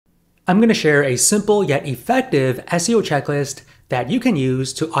I'm going to share a simple yet effective SEO checklist that you can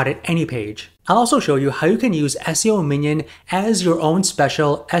use to audit any page. I'll also show you how you can use SEO Minion as your own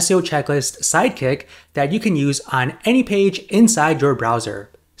special SEO checklist sidekick that you can use on any page inside your browser.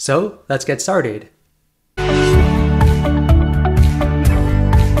 So let's get started.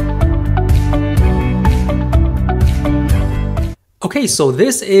 Okay, so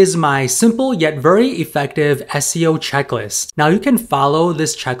this is my simple yet very effective SEO checklist. Now you can follow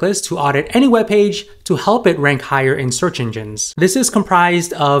this checklist to audit any web page to help it rank higher in search engines. This is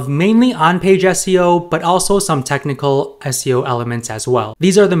comprised of mainly on-page SEO, but also some technical SEO elements as well.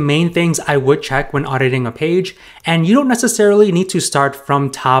 These are the main things I would check when auditing a page, and you don't necessarily need to start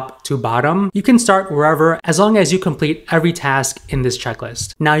from top to bottom. You can start wherever as long as you complete every task in this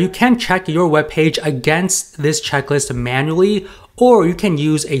checklist. Now you can check your web page against this checklist manually, or you can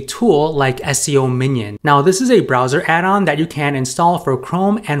use a tool like SEO Minion. Now this is a browser add-on that you can install for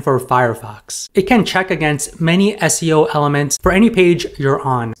Chrome and for Firefox. It can check against many SEO elements for any page you're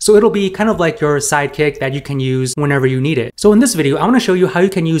on. So it'll be kind of like your sidekick that you can use whenever you need it. So in this video, I want to show you how you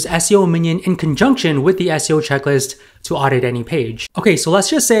can use SEO Minion in conjunction with the SEO checklist to audit any page. Okay, so let's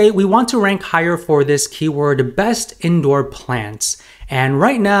just say we want to rank higher for this keyword, best indoor plants. And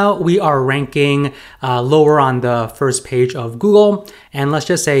right now we are ranking lower on the first page of Google. And let's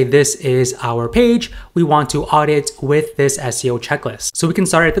just say this is our page we want to audit with this SEO checklist. So we can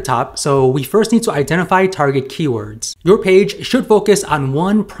start at the top. So we first need to identify target keywords. Your page should focus on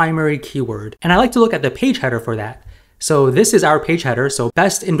one primary keyword. And I like to look at the page header for that. So this is our page header. So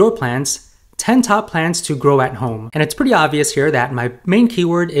best indoor plants, 10 top plants to grow at home. And it's pretty obvious here that my main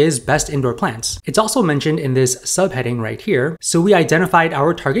keyword is best indoor plants. It's also mentioned in this subheading right here. So we identified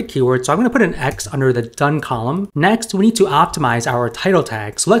our target keyword. So I'm going to put an X under the done column. Next, we need to optimize our title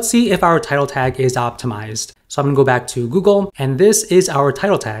tag. So let's see if our title tag is optimized. So I'm going to go back to Google, and this is our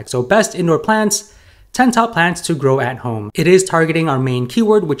title tag. So best indoor plants, 10 top plants to grow at home. It is targeting our main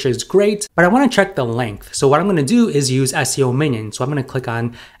keyword, which is great, but I want to check the length. So what I'm going to do is use SEO Minion. So I'm going to click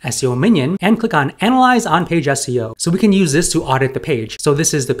on SEO Minion and click on Analyze On-Page SEO. So we can use this to audit the page. So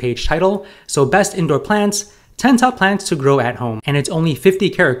this is the page title. So best indoor plants, 10 top plants to grow at home. And it's only 50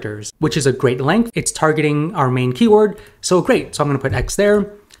 characters, which is a great length. It's targeting our main keyword. So great. So I'm going to put X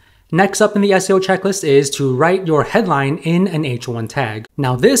there. Next up in the SEO checklist is to write your headline in an H1 tag.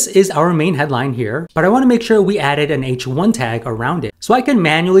 Now this is our main headline here, but I want to make sure we added an H1 tag around it. So I can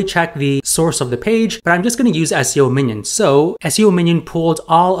manually check the source of the page, but I'm just going to use SEO Minion. So SEO Minion pulled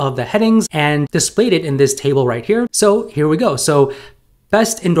all of the headings and displayed it in this table right here. So here we go. So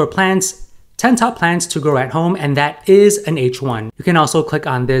best indoor plants, 10 top plants to grow at home, and that is an H1. You can also click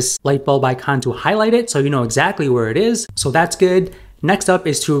on this light bulb icon to highlight it so you know exactly where it is. So that's good. Next up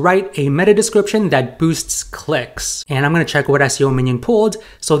is to write a meta description that boosts clicks. And I'm going to check what SEO Minion pulled.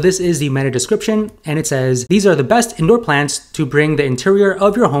 So this is the meta description, and it says, these are the best indoor plants to bring the interior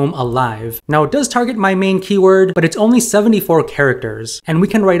of your home alive. Now it does target my main keyword, but it's only 74 characters, and we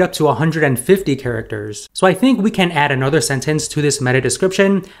can write up to 150 characters. So I think we can add another sentence to this meta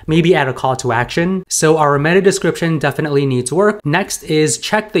description, maybe add a call to action. So our meta description definitely needs work. Next is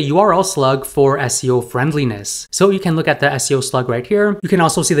check the URL slug for SEO friendliness. So you can look at the SEO slug right here. You can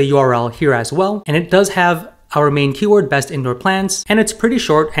also see the URL here as well, and it does have our main keyword, best indoor plants, and it's pretty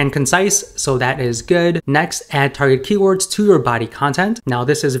short and concise, so that is good. Next, add target keywords to your body content. Now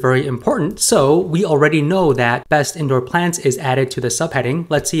this is very important. So we already know that best indoor plants is added to the subheading.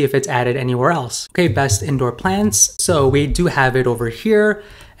 Let's see if it's added anywhere else. Okay, best indoor plants. So we do have it over here.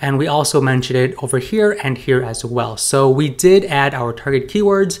 And we also mentioned it over here and here as well. So we did add our target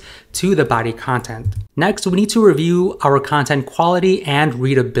keywords to the body content. Next, we need to review our content quality and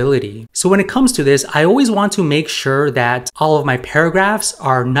readability. So when it comes to this, I always want to make sure that all of my paragraphs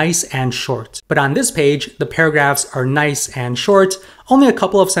are nice and short. But on this page, the paragraphs are nice and short, only a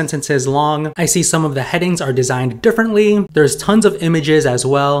couple of sentences long. I see some of the headings are designed differently. There's tons of images as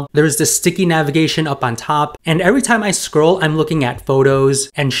well. There's the sticky navigation up on top. And every time I scroll, I'm looking at photos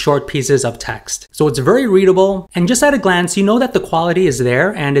and short pieces of text. So it's very readable. And just at a glance, you know that the quality is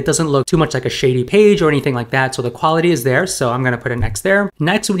there and it doesn't look too much like a shady page or anything like that. So the quality is there. So I'm going to put an X there.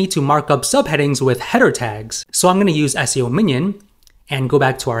 Next, we need to mark up subheadings with header tags. So I'm going to use SEO Minion and go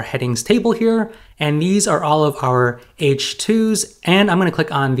back to our headings table here. And these are all of our H2s. And I'm going to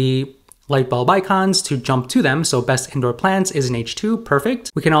click on the light bulb icons to jump to them. So best indoor plants is an H2,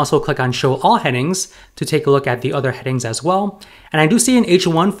 perfect. We can also click on show all headings to take a look at the other headings as well. And I do see an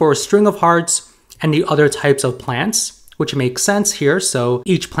H1 for string of hearts and the other types of plants, which makes sense here. So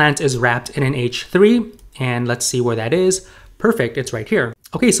each plant is wrapped in an H3, and let's see where that is. Perfect, it's right here.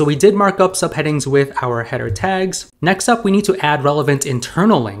 Okay, so we did mark up subheadings with our header tags. Next up, we need to add relevant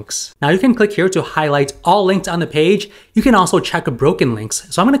internal links. Now you can click here to highlight all links on the page. You can also check broken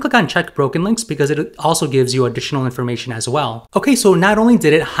links. So I'm going to click on check broken links because it also gives you additional information as well. Okay, so not only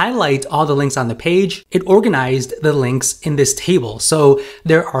did it highlight all the links on the page, it organized the links in this table. So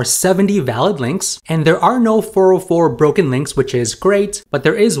there are 70 valid links and there are no 404 broken links, which is great, but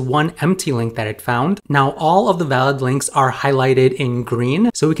there is one empty link that it found. Now all of the valid links are highlighted in green.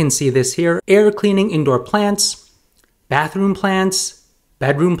 So we can see this here: air cleaning indoor plants, bathroom plants,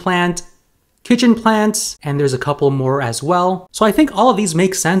 bedroom plant, kitchen plants, and there's a couple more as well. So I think all of these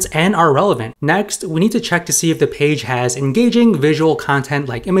make sense and are relevant. Next, we need to check to see if the page has engaging visual content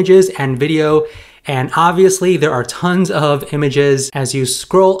like images and video. And obviously there are tons of images as you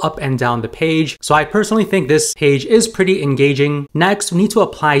scroll up and down the page. So I personally think this page is pretty engaging. Next, we need to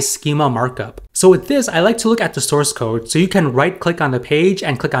apply schema markup. So with this, I like to look at the source code. So you can right click on the page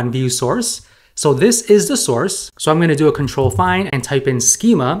and click on view source. So this is the source. So I'm going to do a control find and type in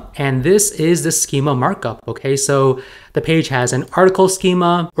schema, and this is the schema markup. Okay, so the page has an article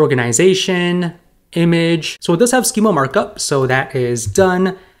schema, organization, image. So it does have schema markup, so that is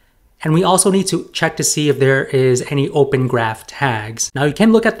done. And we also need to check to see if there is any open graph tags. Now you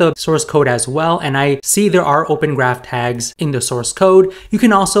can look at the source code as well, and I see there are open graph tags in the source code. You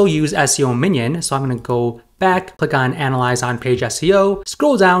can also use SEO Minion. So I'm going to go back, click on Analyze on Page SEO,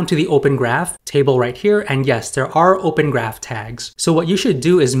 scroll down to the Open Graph table right here, and yes, there are Open Graph tags. So what you should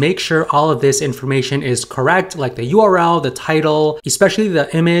do is make sure all of this information is correct, like the URL, the title, especially the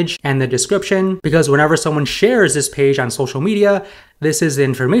image and the description, because whenever someone shares this page on social media, this is the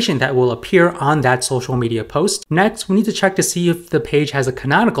information that will appear on that social media post. Next, we need to check to see if the page has a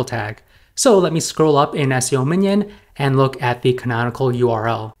canonical tag. So let me scroll up in SEO Minion and look at the canonical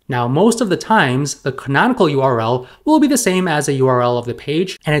URL. Now, most of the times, the canonical URL will be the same as the URL of the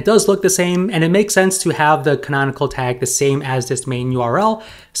page, and it does look the same, and it makes sense to have the canonical tag the same as this main URL.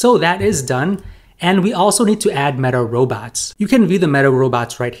 So that is done. And we also need to add meta robots. You can view the meta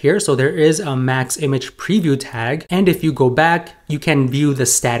robots right here. So there is a max image preview tag. And if you go back, you can view the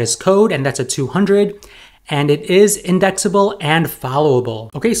status code, and that's a 200. And it is indexable and followable.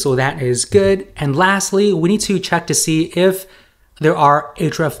 Okay, so that is good. And lastly, we need to check to see if there are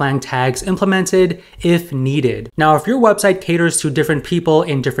hreflang tags implemented if needed. Now, if your website caters to different people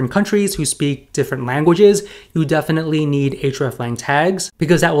in different countries who speak different languages, you definitely need hreflang tags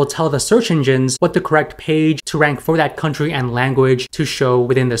because that will tell the search engines what the correct page to rank for that country and language to show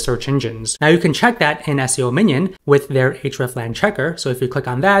within the search engines. Now, you can check that in SEO Minion with their hreflang checker. So if you click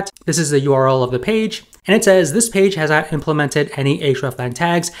on that, this is the URL of the page. And it says this page has not implemented any hreflang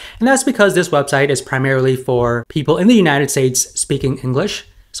tags, and that's because this website is primarily for people in the United States speaking English.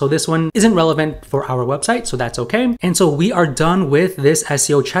 So this one isn't relevant for our website, so that's okay. And so we are done with this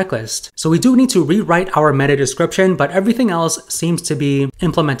SEO checklist. So we do need to rewrite our meta description, but everything else seems to be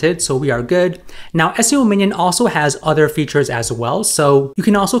implemented, so we are good. Now, SEO Minion also has other features as well. So you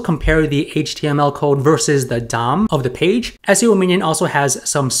can also compare the HTML code versus the DOM of the page. SEO Minion also has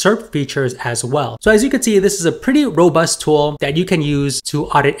some SERP features as well. So as you can see, this is a pretty robust tool that you can use to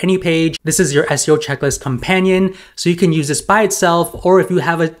audit any page. This is your SEO checklist companion. So you can use this by itself, or if you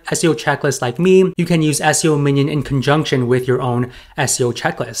have a SEO checklist like me, you can use SEO Minion in conjunction with your own SEO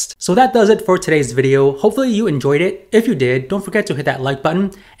checklist. So that does it for today's video. Hopefully you enjoyed it. If you did, don't forget to hit that like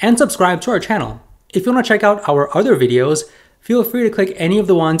button and subscribe to our channel. If you want to check out our other videos, feel free to click any of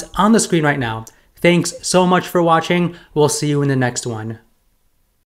the ones on the screen right now. Thanks so much for watching. We'll see you in the next one.